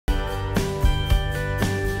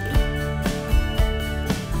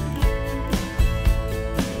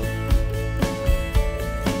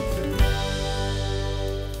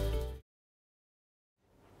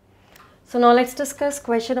So now let's discuss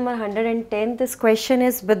question number 110. This question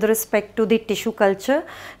is with respect to the tissue culture.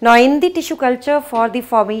 Now in the tissue culture, for the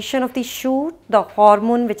formation of the shoot, the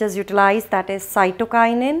hormone which is utilized, that is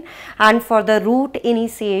cytokinin, and for the root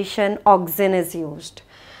initiation, auxin is used.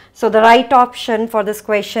 So the right option for this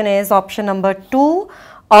question is option number 2,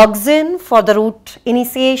 auxin for the root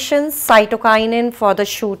initiation, cytokinin for the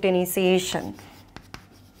shoot initiation.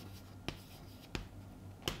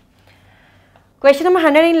 Question number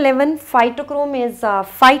 111, phytochrome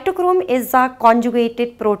is a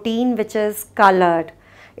conjugated protein which is colored.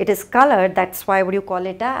 It is colored, that's why would you call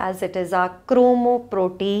it as it is a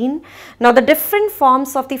chromoprotein. Now the different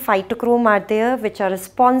forms of the phytochrome are there which are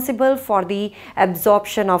responsible for the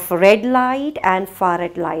absorption of red light and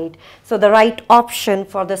far-red light. So the right option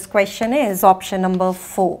for this question is option number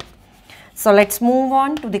 4. So let's move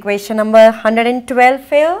on to the question number 112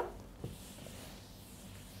 here.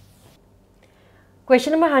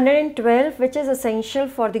 Question number 112, which is essential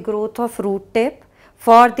for the growth of root tip.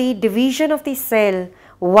 For the division of the cell,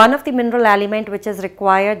 one of the mineral element which is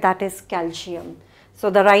required, that is calcium. So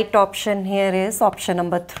the right option here is option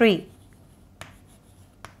number 3.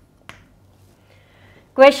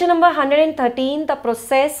 Question number 113, the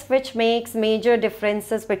process which makes major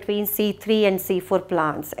differences between C3 and C4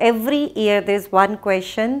 plants. Every year there is one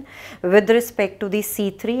question with respect to the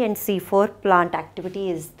C3 and C4 plant activity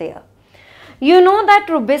is there. You know that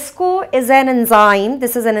Rubisco is an enzyme.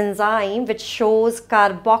 This is an enzyme which shows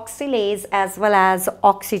carboxylase as well as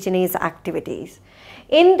oxygenase activities.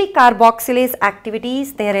 In the carboxylase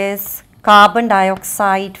activities, there is carbon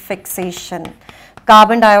dioxide fixation.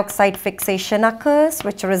 Carbon dioxide fixation occurs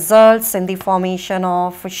which results in the formation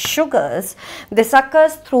of sugars. This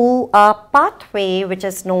occurs through a pathway which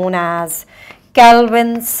is known as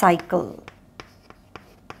Calvin cycle.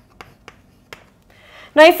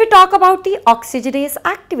 Now if we talk about the oxygenase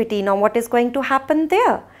activity, now what is going to happen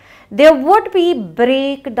there? There would be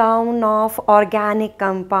breakdown of organic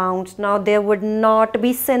compounds. Now there would not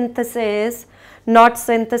be synthesis, not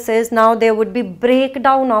synthesis. Now there would be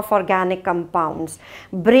breakdown of organic compounds.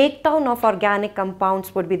 Breakdown of organic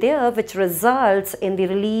compounds would be there which results in the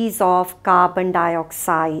release of carbon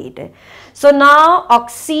dioxide. So now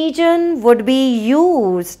oxygen would be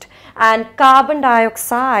used and carbon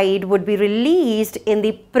dioxide would be released in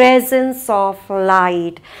the presence of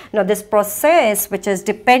light. Now this process which is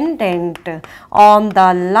dependent on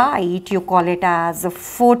the light, you call it as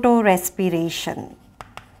photorespiration.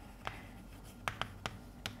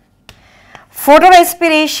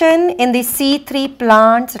 Photorespiration in the C3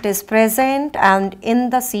 plants it is present and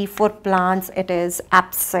in the C4 plants it is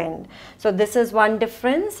absent. So this is one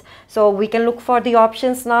difference. So we can look for the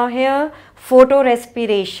options now here.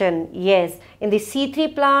 Photorespiration, yes, in the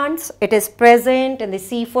C3 plants it is present, in the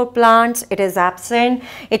C4 plants it is absent.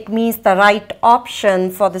 It means the right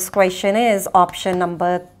option for this question is option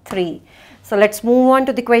number 3. So let's move on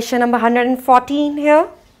to the question number 114 here.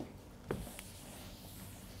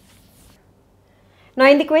 Now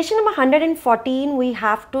in the question number 114 we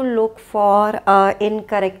have to look for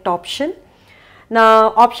incorrect option.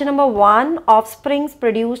 Now option number 1, offsprings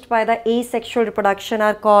produced by the asexual reproduction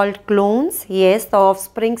are called clones. Yes, the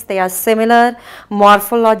offsprings they are similar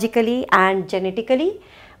morphologically and genetically.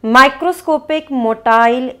 Microscopic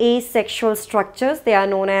motile asexual structures, they are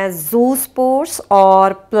known as zoospores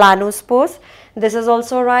or planospores. This is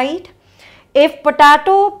also right. If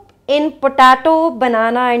in potato,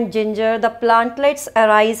 banana and ginger, the plantlets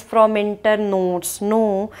arise from internodes.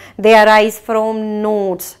 No, they arise from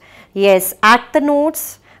nodes. Yes, at the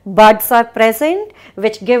nodes, buds are present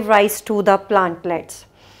which give rise to the plantlets.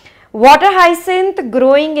 Water hyacinth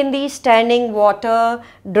growing in the standing water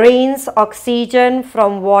drains oxygen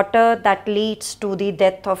from water that leads to the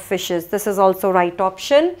death of fishes. This is also right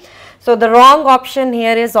option. So the wrong option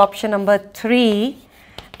here is option number 3.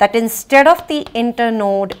 That instead of the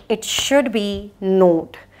internode, it should be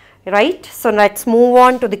node, right? So let's move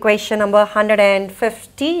on to the question number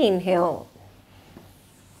 115 here.